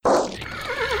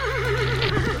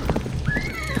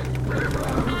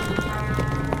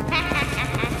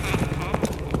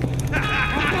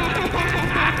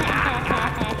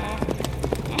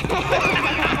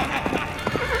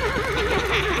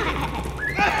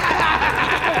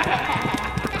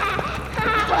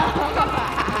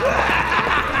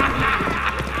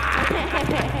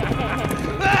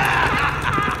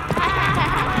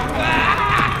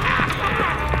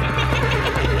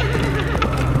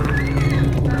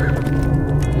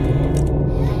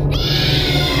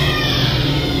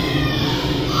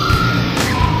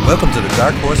Welcome to the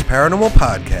Dark Horse Paranormal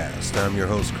Podcast. I'm your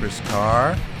host, Chris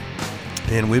Carr,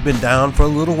 and we've been down for a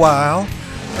little while.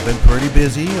 I've been pretty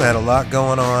busy. I had a lot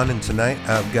going on, and tonight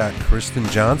I've got Kristen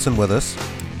Johnson with us.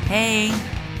 Hey.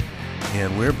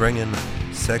 And we're bringing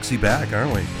sexy back,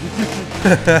 aren't we?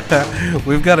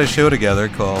 We've got a show together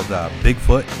called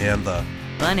Bigfoot and the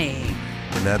Bunny.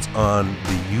 And that's on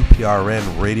the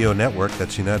UPRN radio network.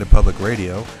 That's United Public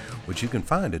Radio, which you can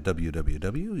find at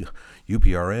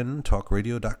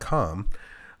www.uprntalkradio.com.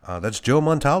 That's Joe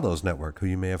Montaldo's network, who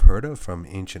you may have heard of from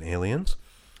Ancient Aliens.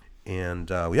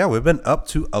 And we've been up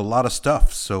to a lot of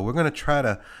stuff. So we're going to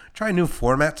try a new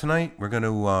format tonight. We're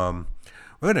going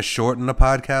to shorten the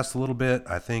podcast a little bit.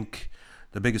 I think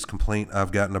the biggest complaint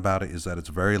I've gotten about it is that it's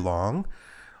very long.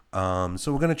 So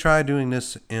we're going to try doing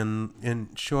this in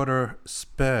shorter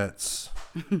spurts,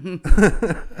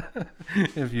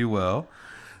 if you will.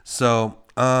 So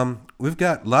we've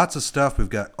got lots of stuff.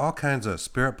 We've got all kinds of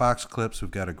Spirit Box clips.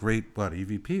 We've got a great,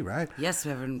 EVP, right? Yes,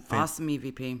 we have an awesome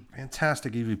EVP.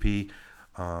 Fantastic EVP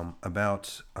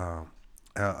about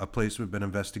a place we've been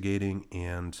investigating,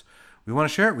 and we want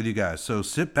to share it with you guys. So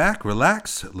sit back,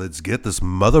 relax. Let's get this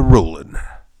mother rolling.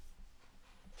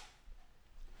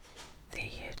 The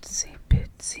itsy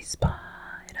bitsy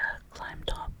spider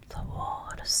climbed up the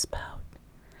water spout.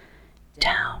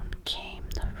 Down came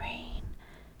the rain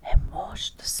and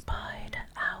washed the spider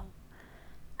out.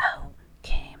 Out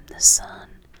came the sun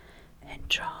and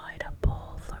dried up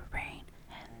all the rain.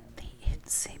 And the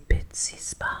itsy bitsy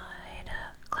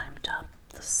spider climbed up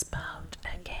the spout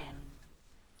again.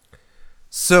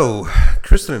 So,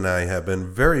 Kristen and I have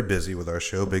been very busy with our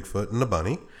show, Bigfoot and the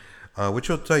Bunny, which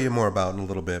we'll tell you more about in a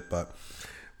little bit, but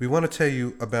we want to tell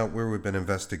you about where we've been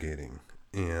investigating.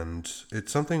 And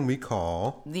it's something we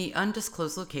call The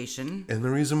Undisclosed Location. And the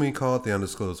reason we call it the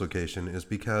Undisclosed Location is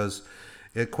because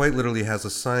it quite literally has a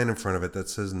sign in front of it that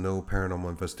says no paranormal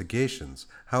investigations.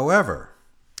 However,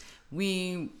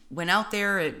 we went out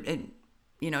there. It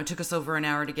took us over an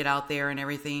hour to get out there and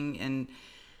everything, and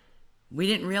we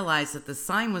didn't realize that the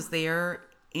sign was there.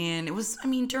 And it was,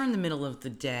 during the middle of the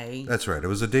day. That's right. It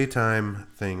was a daytime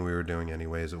thing we were doing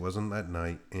anyways. It wasn't at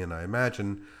night. And I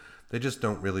imagine they just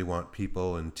don't really want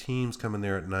people and teams coming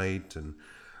there at night. And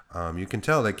you can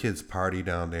tell that kids party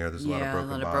down there. There's a lot of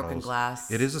broken bottles. Broken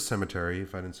glass. It is a cemetery,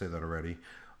 if I didn't say that already.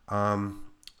 And,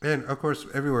 of course,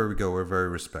 everywhere we go, we're very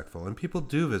respectful. And people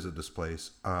do visit this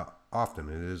place often.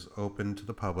 It is open to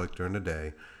the public during the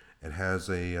day. It has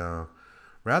a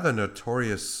rather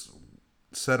notorious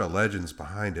set of legends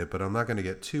behind it, but I'm not going to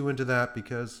get too into that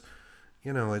because,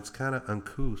 it's kind of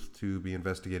uncouth to be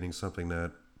investigating something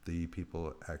that the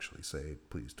people actually say,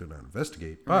 please do not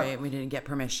investigate. But, right, we didn't get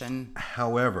permission.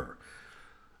 However,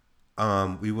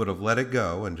 we would have let it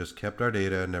go and just kept our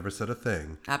data and never said a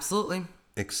thing. Absolutely.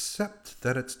 Except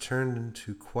that it's turned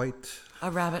into quite a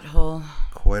rabbit hole.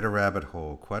 Quite a rabbit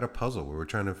hole, quite a puzzle where we're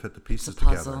trying to fit the pieces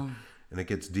together. And it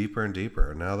gets deeper and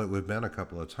deeper. Now that we've been a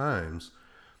couple of times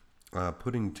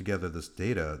putting together this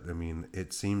data,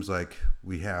 it seems like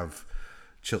we have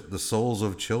the souls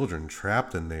of children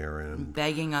trapped in there and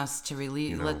begging us to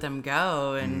let them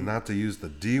go, and not to use the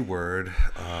D word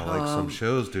like some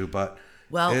shows do, but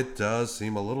it does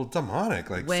seem a little demonic,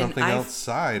 like something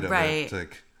outside of it,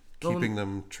 like keeping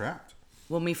them trapped.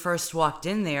 When we first walked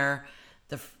in there,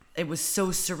 it was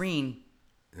so serene.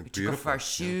 We took off our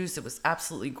shoes. It was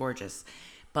absolutely gorgeous,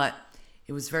 but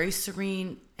it was very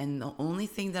serene, and the only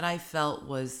thing that I felt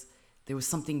was there was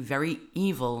something very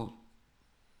evil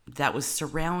that was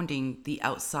surrounding the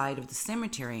outside of the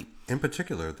cemetery. In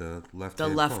particular, the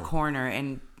left corner,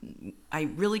 and I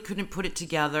really couldn't put it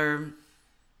together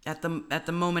at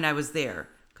the moment I was there,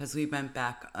 because we went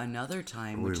back another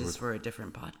time, which is for a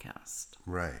different podcast.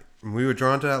 Right. And we were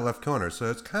drawn to that left corner,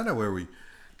 so it's kind of where we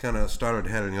kind of started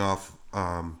heading off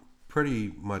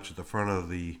pretty much at the front of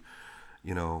the,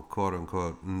 quote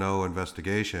unquote, no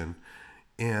investigation.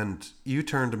 And you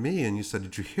turned to me and you said,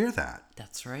 "Did you hear that?"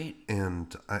 That's right.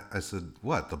 And I said,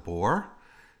 "What, the boar?"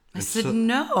 I said,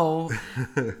 "No."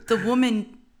 The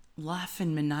woman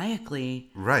laughing maniacally.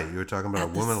 Right. You were talking about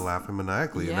a woman laughing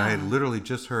maniacally. Yeah. And I had literally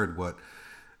just heard what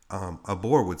a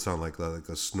boar would sound like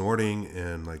the snorting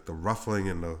and like the ruffling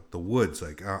in the woods,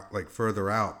 like further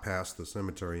out past the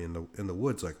cemetery in the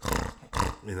woods, like that,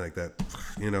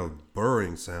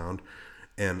 burrowing sound.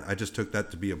 And I just took that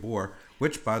to be a boar,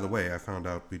 which, by the way, I found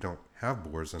out we don't have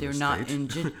boars in the state. They're not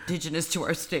indigenous to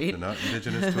our state. They're not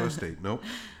indigenous to our state. Nope.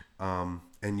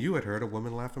 And you had heard a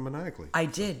woman laughing maniacally. I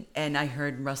did, and I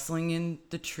heard rustling in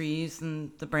the trees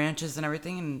and the branches and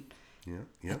everything, and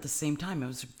at the same time, it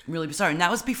was really bizarre. And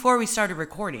that was before we started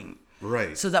recording.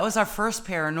 Right. So that was our first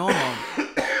paranormal.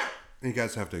 You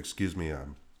guys have to excuse me.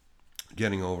 I'm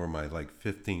getting over my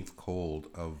 15th cold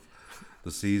of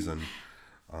the season.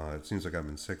 It seems like I've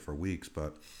been sick for weeks,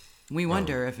 but we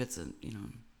wonder if it's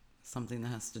something that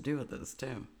has to do with this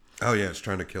too. oh yeah, it's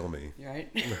trying to kill me. Right?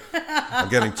 I'm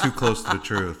getting too close to the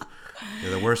truth. Yeah,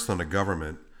 they're worse than the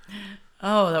government.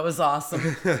 Oh, that was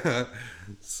awesome.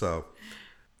 So,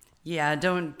 Yeah,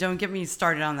 don't get me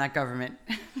started on that government.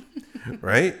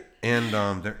 right?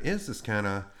 And there is this kind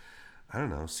of, I don't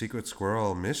know, secret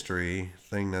squirrel mystery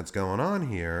thing that's going on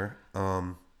here.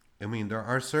 I mean, there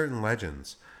are certain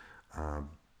legends,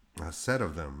 a set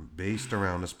of them, based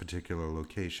around this particular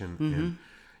location.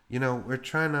 And, we're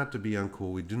trying not to be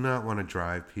uncool. We do not want to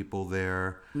drive people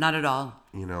there. Not at all.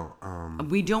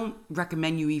 We don't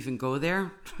recommend you even go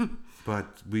there.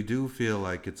 But we do feel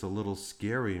like it's a little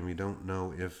scary, and we don't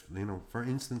know if, for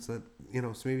instance, that,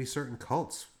 so maybe certain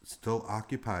cults still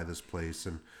occupy this place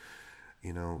and,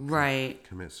 Right.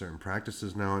 commit certain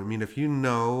practices. Now, I mean, if you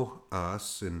know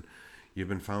us and you've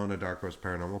been following the Dark Horse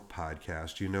Paranormal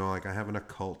podcast, I have an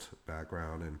occult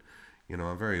background, and,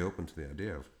 I'm very open to the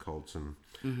idea of cults and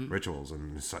rituals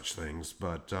and such things.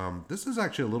 But this is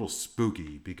actually a little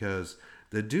spooky because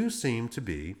there do seem to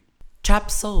be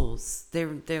Trapped souls.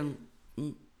 They're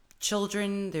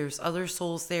children. There's other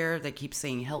souls there that keep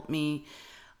saying, help me.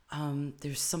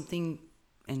 There's something,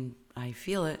 and I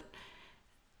feel it,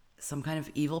 some kind of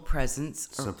evil presence.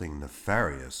 something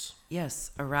nefarious.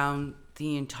 Yes, around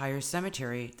the entire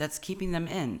cemetery that's keeping them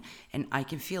in. And I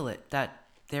can feel it, that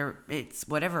it's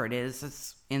whatever it is,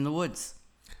 it's in the woods.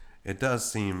 It does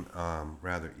seem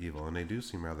rather evil, and they do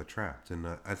seem rather trapped. And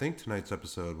I think tonight's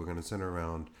episode, we're going to center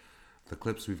around the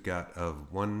clips we've got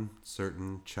of one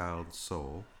certain child's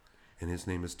soul, and his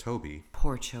name is Toby.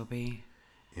 Poor Toby.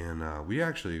 And we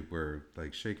actually were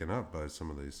shaken up by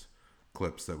some of these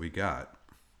clips that we got.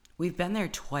 We've been there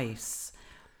twice,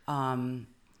 and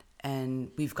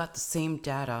we've got the same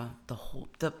data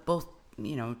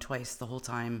twice the whole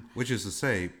time. Which is to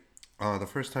say, the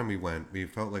first time we went, we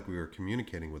felt like we were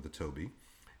communicating with the Toby,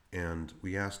 and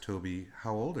we asked Toby,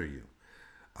 "How old are you?"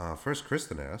 First,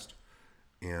 Kristen asked,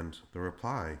 and the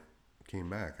reply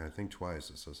came back. I think twice.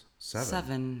 It says 7.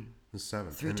 7. It's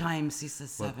 7. 3 times he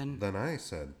says 7. Then I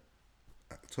said,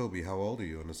 "Toby, how old are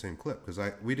you?" in the same clip, because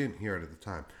we didn't hear it at the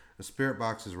time. The spirit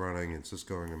box is running, it's just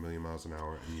going a million miles an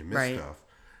hour, and you miss Right. stuff,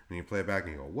 and you play it back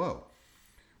and you go, "Whoa!"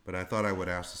 But I thought I would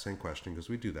ask the same question, because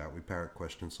we do that. We parrot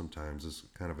questions sometimes as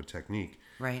kind of a technique,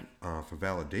 Right. for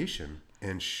validation.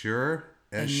 And sure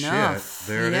as Enough. shit,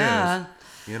 there Yeah.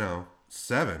 it is.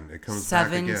 7. It comes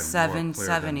 7, back again. 7, more clear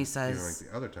 7, than, he says.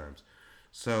 like the other times.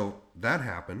 So that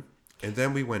happened, and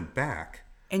then we went back.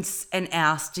 And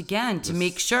asked again to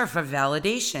make sure for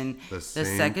validation The the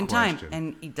same second question.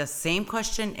 time. And the same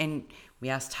question. And we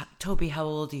asked, Toby, how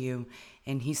old are you?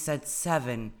 And he said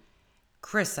 7.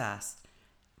 Chris asked,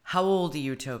 how old are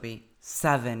you, Toby?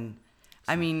 7.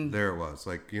 I mean, There it was.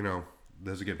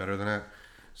 Does it get better than that?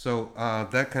 So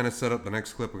that kind of set up the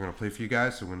next clip we're going to play for you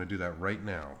guys. So we're going to do that right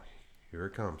now. Here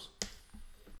it comes.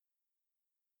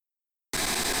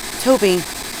 Toby,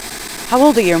 how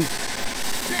old are you?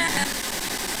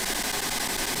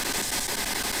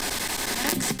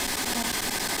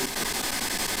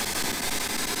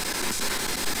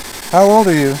 How old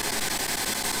are you?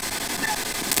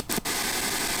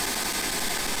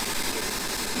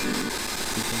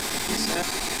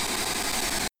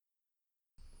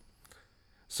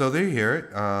 So there you hear it.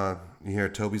 You hear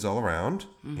Toby's all around,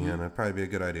 and it'd probably be a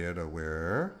good idea to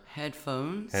wear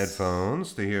Headphones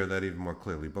to hear that even more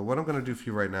clearly. But what I'm going to do for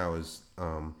you right now is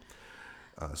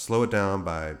slow it down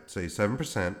by, say,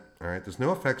 7%. All right, there's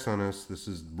no effects on this. This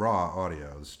is raw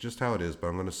audio. This is just how it is, but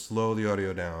I'm going to slow the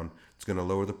audio down. It's going to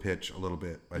lower the pitch a little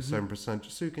bit by 7%,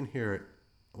 just so you can hear it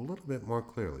a little bit more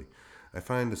clearly. I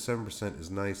find the 7%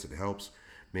 is nice. It helps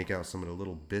make out some of the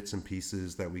little bits and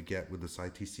pieces that we get with this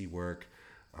ITC work,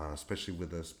 especially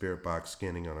with the spirit box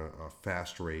scanning on a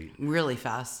fast rate. really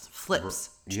fast.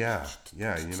 Flips. Yeah,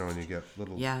 and you get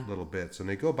little bits, and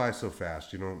they go by so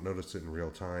fast you don't notice it in real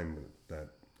time. That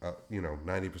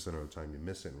 90% of the time you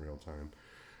miss it in real time.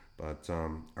 But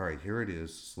all right, here it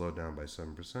is, slowed down by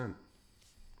 7%.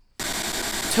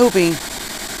 Toby,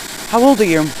 how old are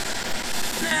you?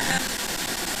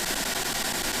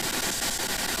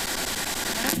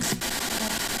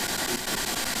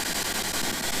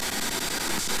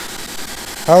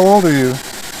 How old are you?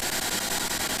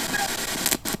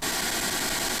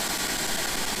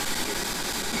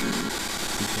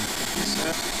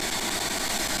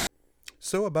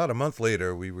 So about a month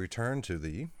later, we returned to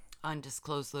the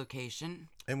Undisclosed location.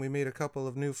 and we made a couple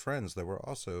of new friends that were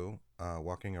also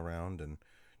walking around and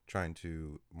trying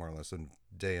to more or less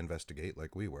day investigate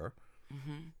like we were.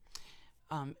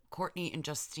 Courtney and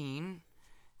Justine.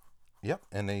 Yep,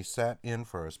 and they sat in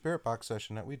for a spirit box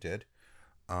session that we did.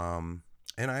 And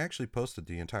I actually posted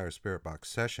the entire spirit box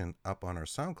session up on our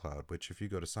SoundCloud, which if you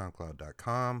go to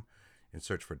soundcloud.com and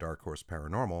search for Dark Horse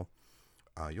Paranormal,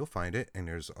 you'll find it. And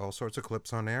there's all sorts of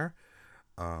clips on there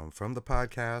from the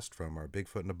podcast, from our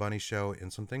Bigfoot and the Bunny show,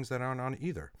 and some things that aren't on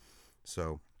either.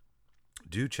 So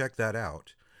do check that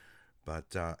out.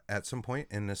 But at some point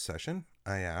in this session,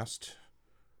 I asked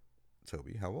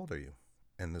Toby, how old are you?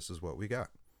 And this is what we got.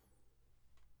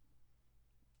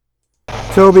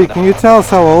 Toby, can you tell us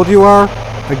how old you are?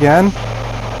 Again?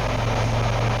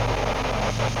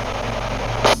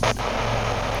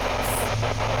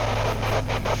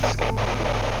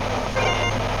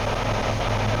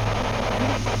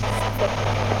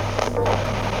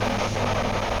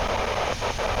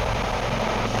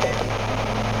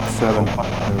 Seven.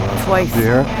 Twice.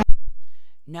 Dear.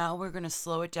 Now we're going to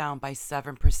slow it down by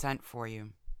 7% for you.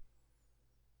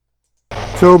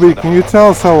 Toby, can you tell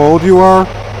us how old you are?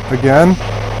 Again?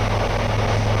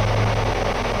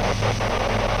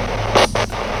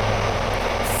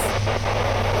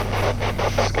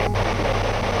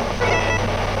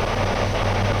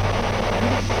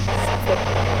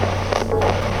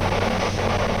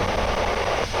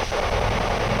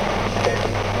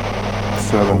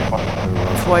 Seven.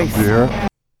 Twice. Dear.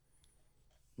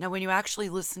 Now, when you actually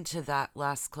listen to that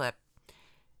last clip,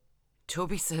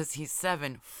 Toby says he's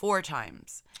 7 4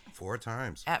 times. 4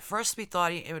 times. At first, we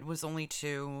thought it was only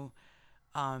 2,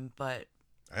 but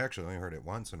I actually only heard it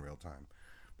once in real time,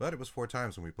 but it was 4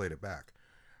 times when we played it back.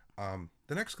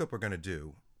 The next clip we're going to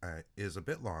do is a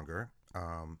bit longer,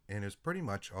 and is pretty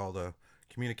much all the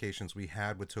communications we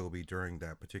had with Toby during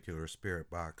that particular Spirit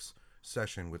Box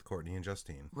session with Courtney and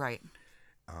Justine. right.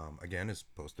 Again, is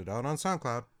posted out on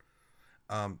SoundCloud.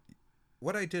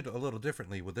 What I did a little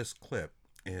differently with this clip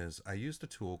is I used a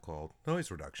tool called noise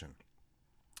reduction.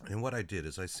 And what I did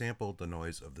is I sampled the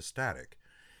noise of the static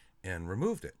and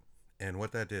removed it. And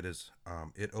what that did is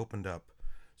it opened up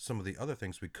some of the other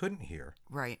things we couldn't hear.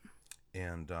 Right.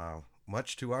 And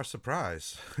much to our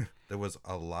surprise, there was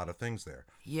a lot of things there.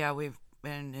 Yeah,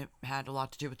 and it had a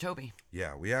lot to do with Toby.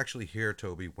 Yeah, we actually hear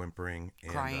Toby whimpering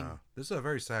and Crying. This is a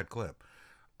very sad clip.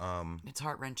 It's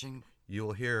heart-wrenching.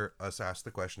 You'll hear us ask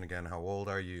the question again, how old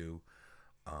are you?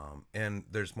 And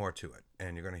there's more to it.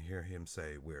 And you're going to hear him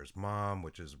say, where's mom?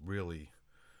 Which is really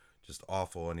just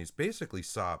awful. And he's basically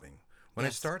sobbing. When I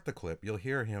Yes. start the clip, you'll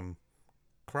hear him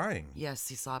crying Yes,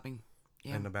 he's sobbing.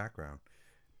 Yeah. in the background.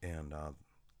 And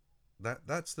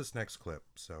that's this next clip.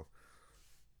 So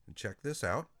check this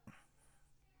out.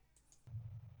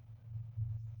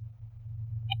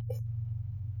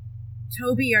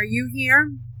 Toby, are you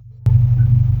here?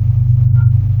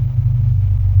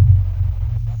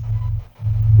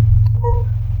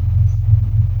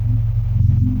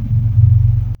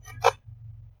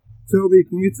 Toby,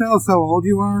 can you tell us how old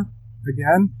you are?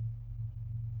 Again?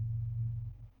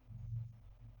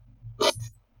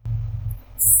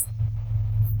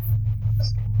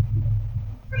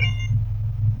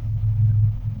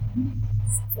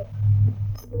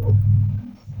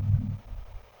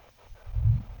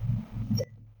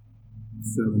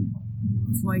 Seven.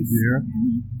 Twice. Dear.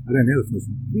 I didn't hear the first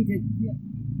one. We did. Yeah.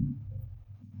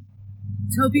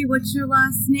 Toby, what's your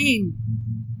last name?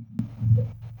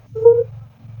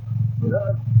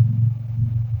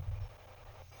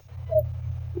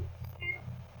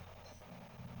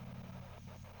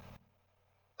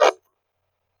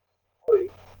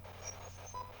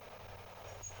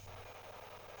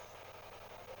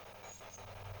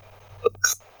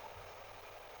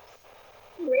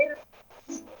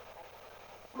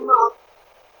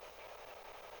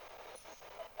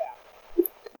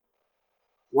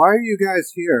 Why are you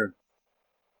guys here?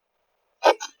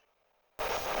 I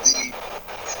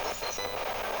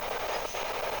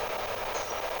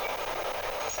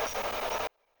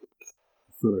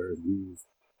thought I heard leave.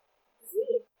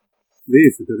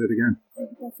 Leave. I did it again.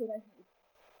 That's what I heard.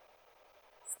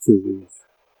 To leave.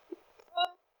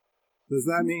 Does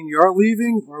that mean you're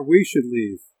leaving or we should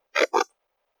leave?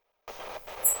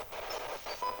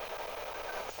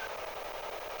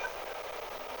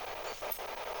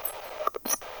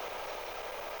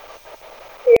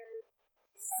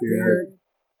 Scared.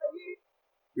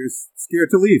 You're scared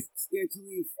to leave. Scared to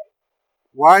leave.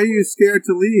 Why are you scared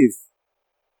to leave?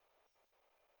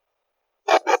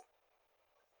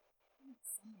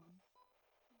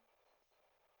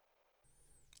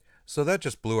 So that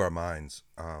just blew our minds.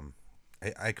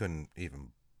 I couldn't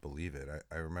even believe it.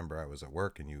 I remember I was at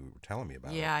work and you were telling me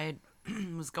about it. Yeah, I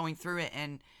was going through it,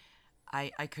 and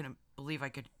I couldn't believe I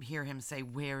could hear him say,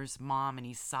 "Where's Mom?" and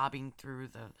he's sobbing through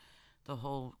the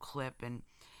whole clip.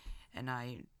 And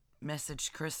I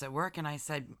messaged Chris at work and I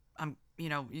said,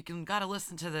 you gotta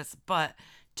listen to this, but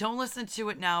don't listen to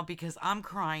it now because I'm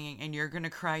crying and you're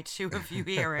gonna cry too if you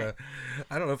hear it.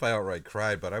 I don't know if I outright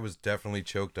cried, but I was definitely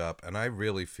choked up, and I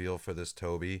really feel for this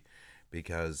Toby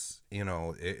because,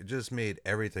 it just made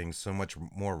everything so much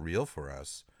more real for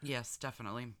us. Yes,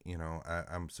 definitely.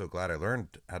 I'm so glad I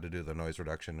learned how to do the noise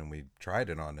reduction and we tried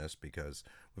it on this because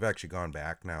we've actually gone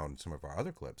back now in some of our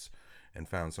other clips and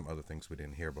found some other things we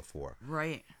didn't hear before.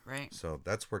 Right. So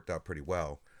that's worked out pretty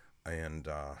well. And,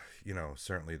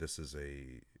 certainly this is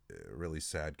a really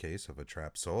sad case of a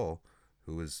trapped soul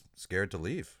who is scared to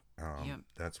leave. Yep.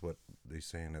 That's what they're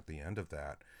saying at the end of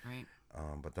that. Right.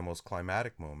 But the most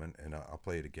climatic moment, and I'll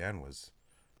play it again, was...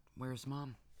 Where's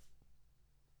Mom?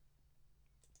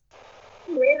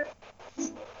 Where?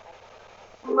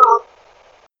 Mom.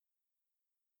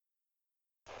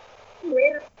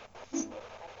 Where?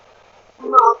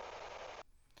 Mom.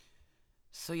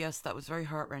 So yes, that was very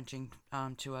heart-wrenching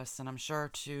to us, and I'm sure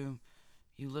to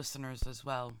you listeners as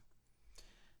well.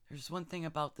 There's one thing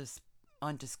about this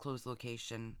undisclosed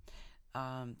location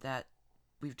that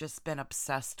we've just been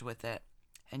obsessed with it,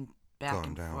 and back Gone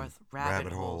and down forth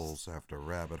rabbit holes after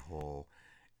rabbit hole,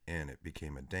 and it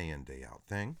became a day in, day out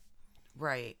thing.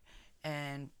 Right.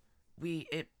 And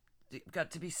it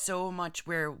got to be so much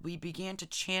where we began to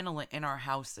channel it in our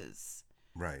houses.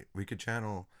 Right. We could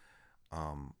channel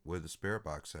with the spirit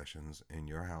box sessions in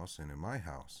your house and in my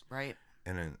house. Right.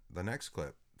 And in the next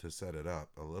clip, to set it up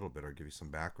a little bit or give you some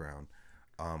background,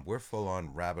 we're full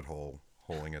on rabbit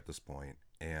holing at this point,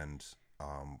 and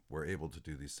we're able to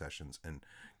do these sessions. And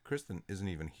Kristen isn't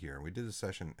even here. We did a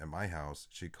session at my house.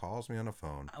 She calls me on the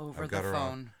phone. Over I've got the her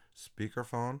phone. on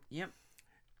speakerphone. Yep.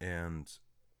 And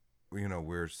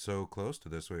we're so close to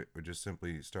this. We just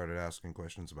simply started asking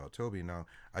questions about Toby. Now,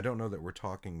 I don't know that we're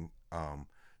talking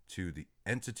to the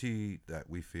entity that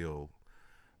we feel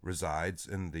resides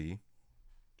in the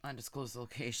Undisclosed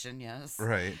location, yes.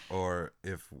 right, or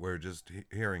if we're just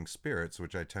hearing spirits,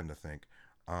 which I tend to think,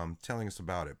 telling us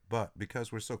about it. But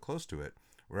because we're so close to it,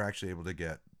 we're actually able to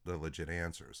get the legit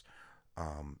answers.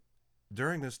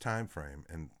 During this time frame,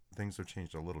 and things have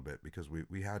changed a little bit because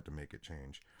we had to make it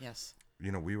change. Yes.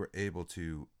 We were able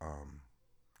to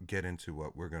get into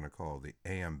what we're going to call the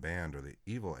AM band, or the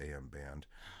evil AM band,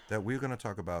 that we're going to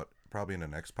talk about probably in the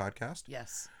next podcast.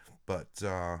 Yes. But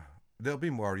there'll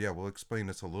be more. Yeah, we'll explain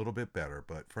this a little bit better.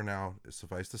 But for now,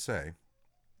 suffice to say,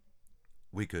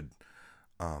 we could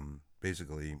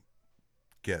basically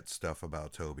get stuff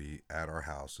about Toby at our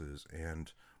houses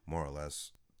and more or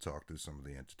less talk to some of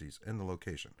the entities in the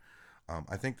location.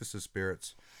 I think this is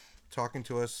spirits talking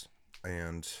to us.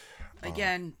 And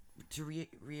again, to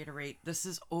reiterate, this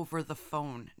is over the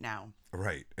phone now.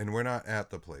 Right. And we're not at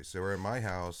the place. They were in my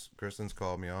house. Kristen's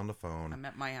called me on the phone. I'm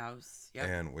at my house. Yep.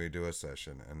 And we do a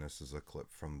session. And this is a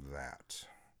clip from that.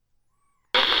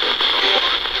 How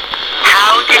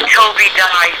did Toby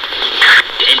die?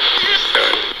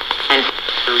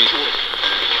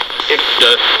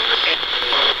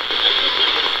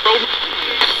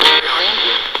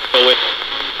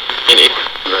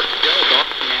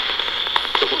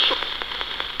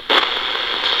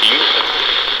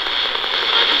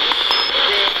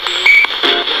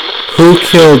 Who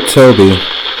killed Toby?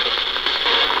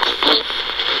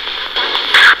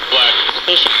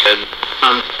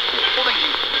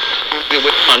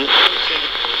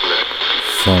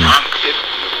 Son.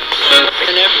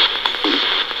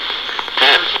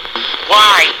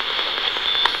 Why?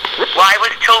 Why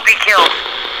was Toby killed?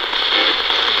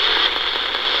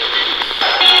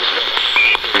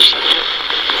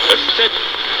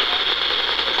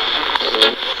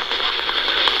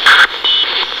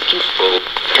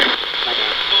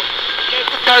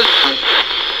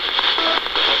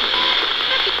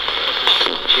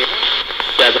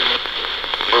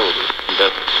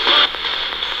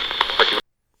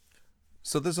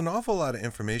 So there's an awful lot of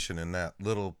information in that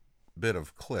little bit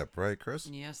of clip, right, Chris?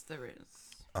 Yes, there is.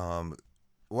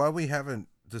 While we haven't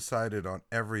decided on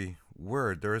every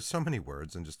word, there are so many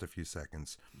words in just a few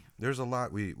seconds. There's a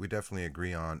lot we definitely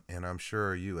agree on, and I'm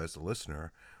sure you as a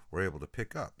listener were able to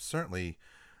pick up. Certainly,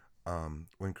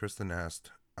 when Kristen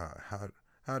asked,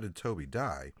 how did Toby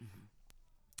die? Mm-hmm.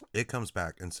 It comes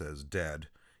back and says, dead.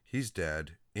 He's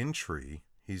dead. In tree.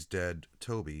 He's dead.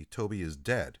 Toby. Toby is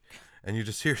dead. And you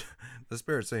just hear the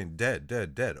spirit saying, dead,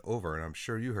 dead, dead, over. And I'm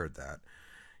sure you heard that.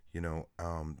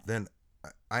 Then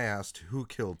I asked, who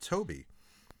killed Toby?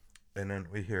 And then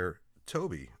we hear,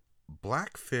 Toby,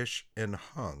 blackfish and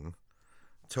hung.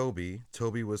 Toby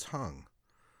was hung.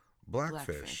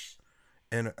 blackfish.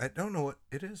 And I don't know what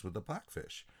it is with the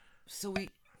blackfish. So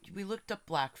we looked up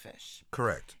blackfish,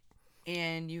 Correct.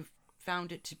 and you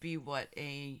found it to be what,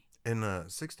 a In the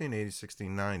 1680s,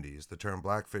 1690s, the term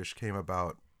blackfish came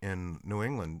about in New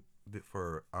England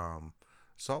for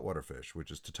saltwater fish,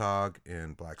 which is tautog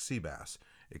and black sea bass.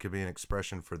 It could be an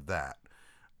expression for that.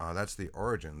 That's the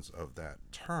origins of that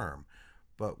term.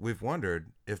 But we've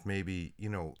wondered if maybe,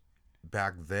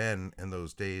 back then in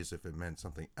those days, if it meant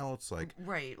something else, like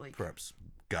perhaps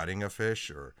gutting a fish,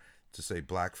 or to say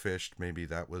blackfished, maybe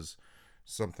that was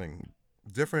something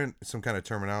different, some kind of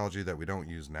terminology that we don't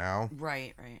use now.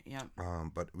 Right, yeah.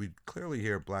 But we clearly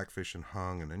hear blackfish and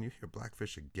hung, and then you hear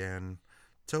blackfish again.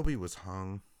 Toby was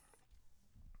hung.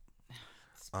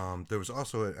 There was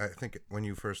also, I think, when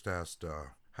you first asked,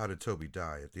 how did Toby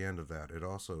die? At the end of that, it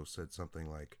also said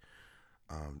something like,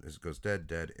 it goes,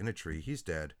 dead, in a tree, he's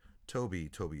dead. Toby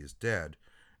is dead.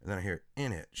 And then I hear,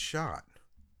 in it, shot,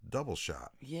 double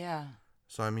shot. Yeah.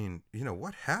 So, I mean,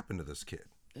 what happened to this kid?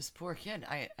 This poor kid,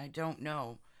 I don't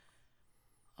know.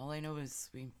 All I know is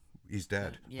he's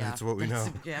dead. Yeah. That's what we know.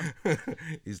 Yeah.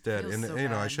 He's dead. Feels And, so I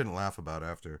bad. shouldn't laugh about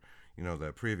after,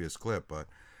 that previous clip, but,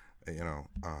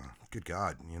 good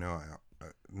God,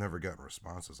 I've never gotten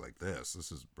responses like this.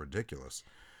 This is ridiculous.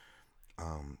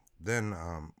 Then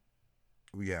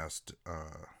we asked...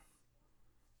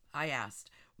 I asked,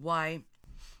 why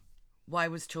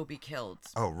was Toby killed?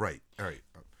 Oh, right. All right.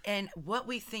 And what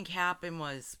we think happened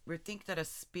was, we think that a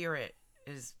spirit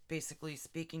is basically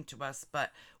speaking to us,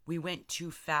 but we went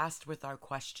too fast with our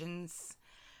questions.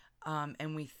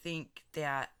 And we think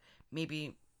that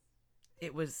maybe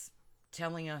it was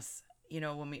telling us,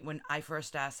 when I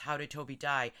first asked, how did Toby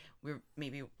die? We're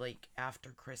maybe like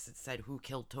after Chris had said, who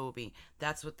killed Toby?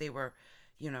 That's what they were,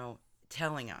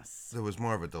 telling us. There was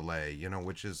more of a delay,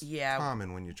 which is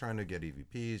common when you're trying to get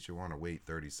EVPs. You want to wait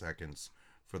 30 seconds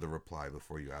for the reply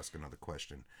before you ask another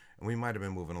question. And we might have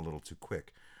been moving a little too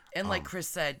quick. And like Chris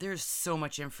said, there's so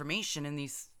much information in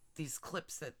these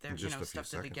clips that they're, Just a few stuff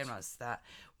that they give seconds. us that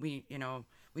we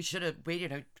should have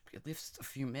waited at least a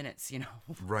few minutes,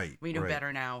 Right. We know right.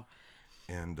 better now.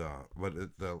 And but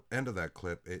at the end of that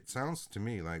clip, it sounds to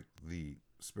me like the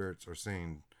spirits are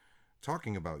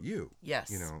talking about you.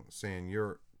 Yes. Saying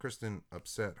you're Kristen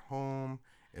upset home.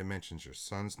 It mentions your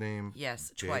son's name.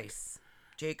 Yes, Jake. twice.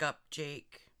 Jacob,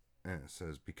 Jake. And it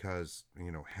says, because,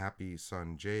 happy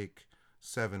son Jake,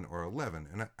 7 or 11.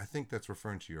 And I think that's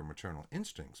referring to your maternal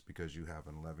instincts, because you have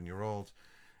an 11-year-old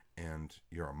and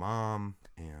you're a mom.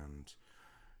 And,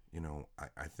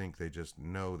 I think they just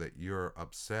know that you're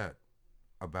upset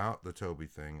about the Toby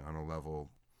thing on a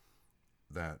level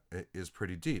that is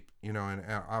pretty deep, and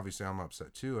obviously I'm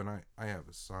upset too. And I have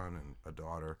a son and a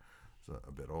daughter, so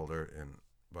a bit older,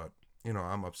 but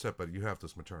I'm upset, but you have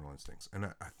those maternal instincts. And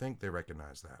I think they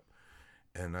recognize that.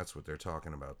 And that's what they're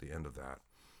talking about at the end of that.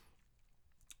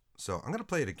 So I'm going to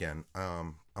play it again.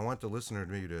 I want the listener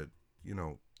to me to,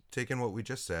 take in what we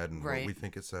just said and what we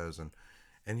think it says,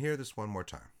 and hear this one more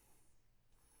time.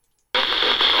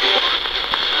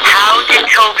 How did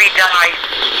Toby die?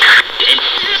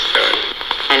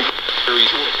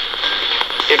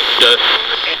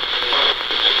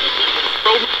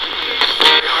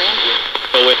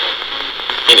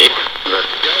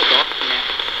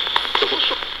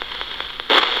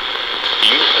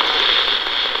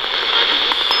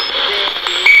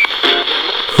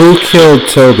 Who killed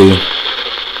Toby?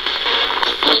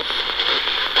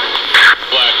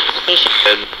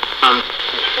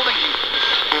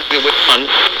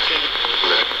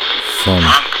 Son.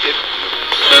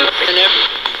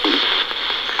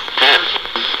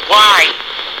 Why?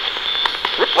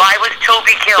 Why was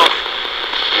Toby killed?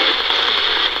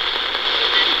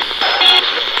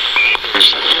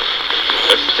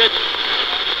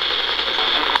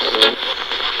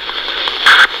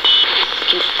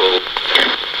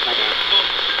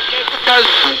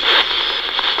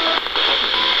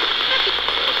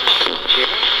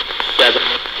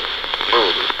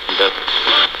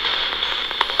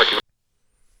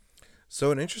 So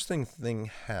an interesting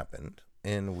thing happened,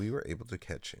 and we were able to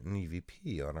catch an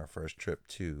EVP on our first trip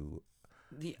to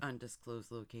The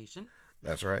undisclosed location.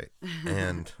 That's right.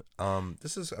 And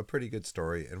this is a pretty good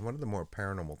story, and one of the more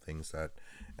paranormal things that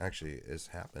actually has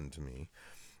happened to me,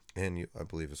 and you, I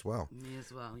believe, as well. Me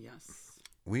as well, yes.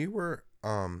 We were,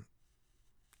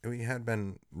 we had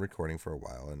been recording for a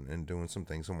while and doing some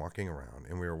things and walking around,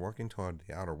 and we were walking toward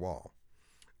the outer wall.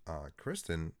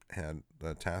 Kristen had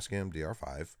the Tascam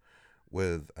DR5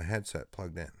 with a headset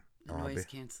plugged in. The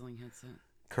noise-canceling headset.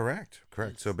 Correct.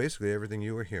 Yes. So basically everything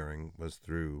you were hearing was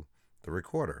through the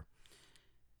recorder.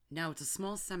 Now, it's a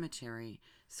small cemetery,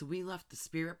 so we left the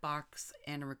spirit box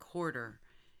and a recorder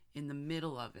in the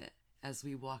middle of it as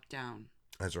we walked down.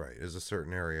 That's right. There's a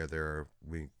certain area there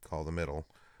we call the middle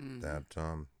that,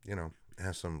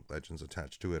 has some legends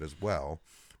attached to it as well.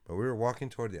 But we were walking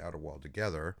toward the outer wall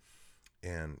together,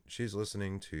 and she's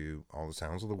listening to all the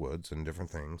sounds of the woods and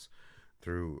different things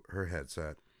through her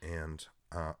headset, and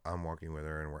I'm walking with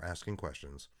her, and we're asking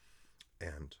questions.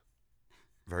 And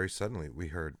very suddenly we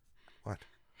heard, what?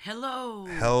 Hello.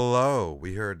 Hello.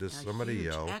 We heard this A somebody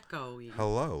huge yell, echo.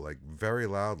 hello, like very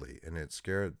loudly, and it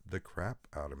scared the crap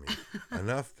out of me.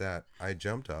 Enough that I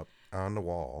jumped up on the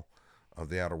wall of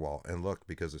the outer wall and looked,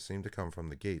 because it seemed to come from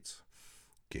the gates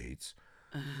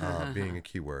being a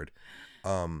key word,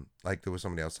 like there was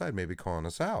somebody outside maybe calling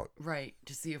us out. Right,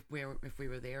 to see if we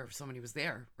were there, if somebody was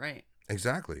there, right.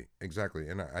 Exactly.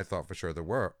 And I thought for sure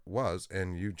there was,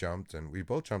 and you jumped, and we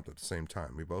both jumped at the same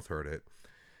time. We both heard it.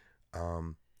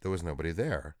 There was nobody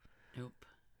there.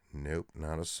 Nope,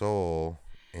 not a soul.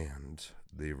 And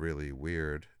the really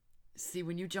weird... See,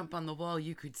 when you jump on the wall,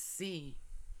 you could see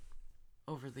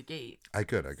over the gate. I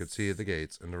could see at the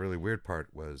gates, and the really weird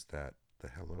part was that the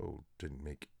hello didn't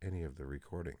make any of the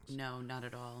recordings. No, not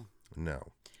at all. No.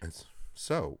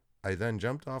 So I then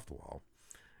jumped off the wall,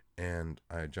 and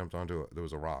I jumped onto there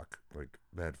was a rock, like,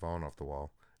 that had fallen off the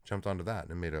wall. Jumped onto that,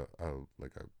 and it made a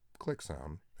click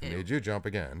sound. It made you jump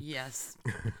again. Yes.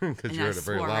 Because you heard it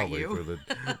very loudly through the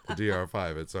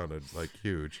DR5. It sounded like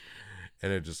huge.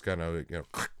 And it just kind of,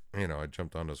 I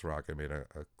jumped on this rock and made a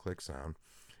click sound.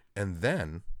 And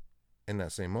then, in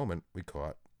that same moment, we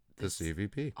caught this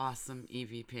EVP. Awesome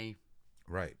EVP.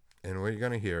 Right. And what you're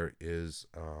going to hear is,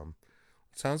 it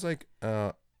sounds like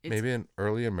maybe an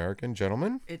early American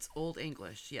gentleman. It's Old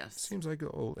English, yes. Seems like an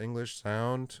Old English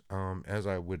sound, as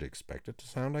I would expect it to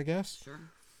sound, I guess.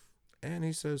 Sure. And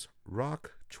he says,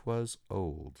 "Rock 'twas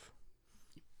old."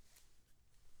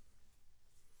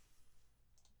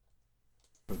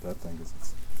 But that thing is...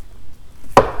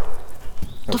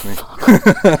 That's me.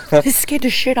 This scared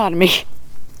the shit out of me.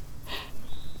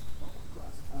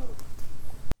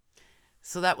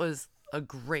 So that was a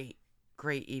great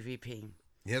EVP.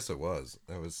 Yes, it was.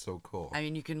 That was so cool. I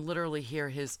mean, you can literally hear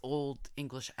his Old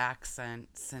English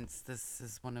accent, since this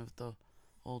is one of the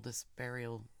oldest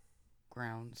burial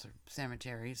grounds or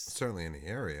cemeteries. Certainly in the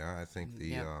area. I think the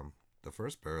Yep. the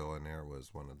first burial in there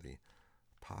was one of the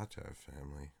Potter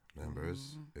family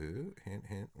members. Ooh, hint,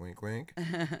 hint, wink, wink.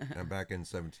 And back in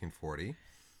 1740.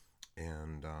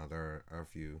 And there are a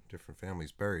few different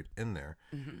families buried in there.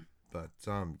 But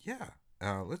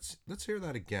let's hear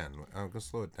that again. I'm going to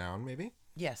slow it down, maybe?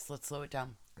 Yes, let's slow it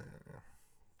down. In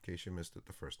case you missed it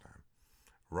the first time.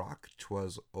 Rock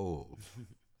 'twas old.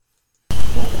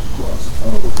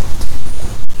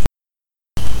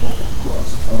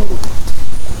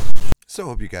 So,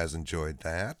 hope you guys enjoyed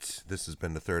that. This has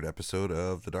been the third episode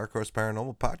of the Dark Horse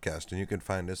Paranormal Podcast, and you can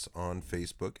find us on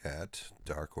Facebook at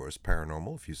Dark Horse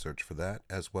Paranormal if you search for that,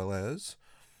 as well as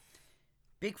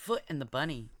Bigfoot and the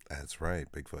Bunny. That's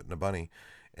right, Bigfoot and the Bunny.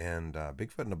 And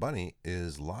Bigfoot and the Bunny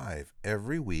is live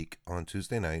every week on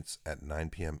Tuesday nights at 9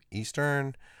 p.m.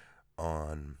 Eastern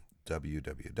on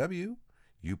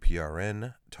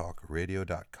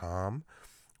www.uprntalkradio.com,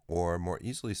 or more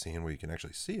easily seen where you can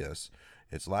actually see us.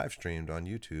 It's live streamed on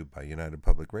YouTube by United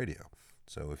Public Radio.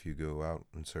 So if you go out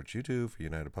and search YouTube for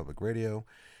United Public Radio,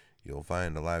 you'll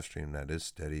find a live stream that is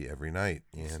steady every night.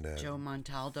 And Joe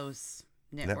Montaldo's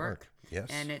network. Yes.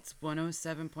 And it's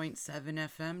 107.7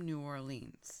 FM, New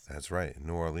Orleans. That's right. In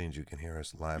New Orleans, you can hear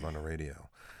us live on the radio,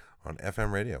 on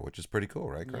FM radio, which is pretty cool,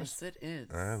 right, Chris? Yes, it is.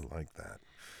 I like that.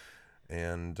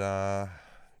 And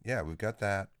we've got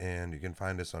that. And you can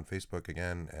find us on Facebook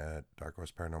again at Dark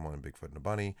Horse Paranormal and Bigfoot and the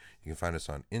Bunny. You can find us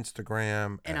on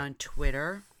Instagram. And on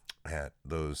Twitter. At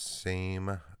those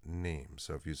same names.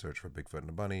 So if you search for Bigfoot and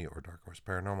the Bunny or Dark Horse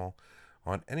Paranormal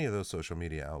on any of those social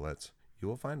media outlets, you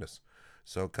will find us.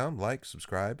 So come, like,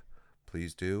 subscribe.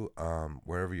 Please do.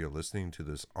 Wherever you're listening to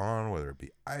this on, whether it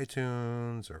be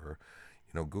iTunes or,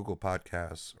 Google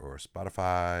Podcasts or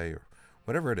Spotify or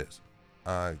whatever it is.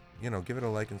 Give it a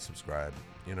like and subscribe,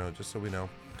 just so we know.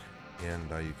 And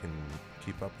you can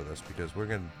keep up with us, because we're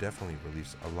going to definitely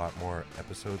release a lot more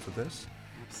episodes of this.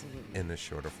 Absolutely. In this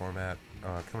shorter format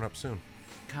coming up soon.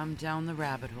 Come down the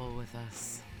rabbit hole with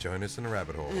us. Join us in the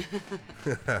rabbit hole.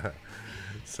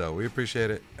 So we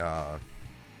appreciate it.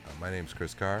 My name's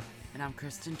Chris Carr. And I'm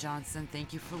Kristen Johnson.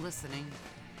 Thank you for listening.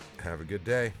 Have a good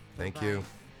day. Thank Bye-bye. you.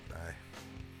 Bye.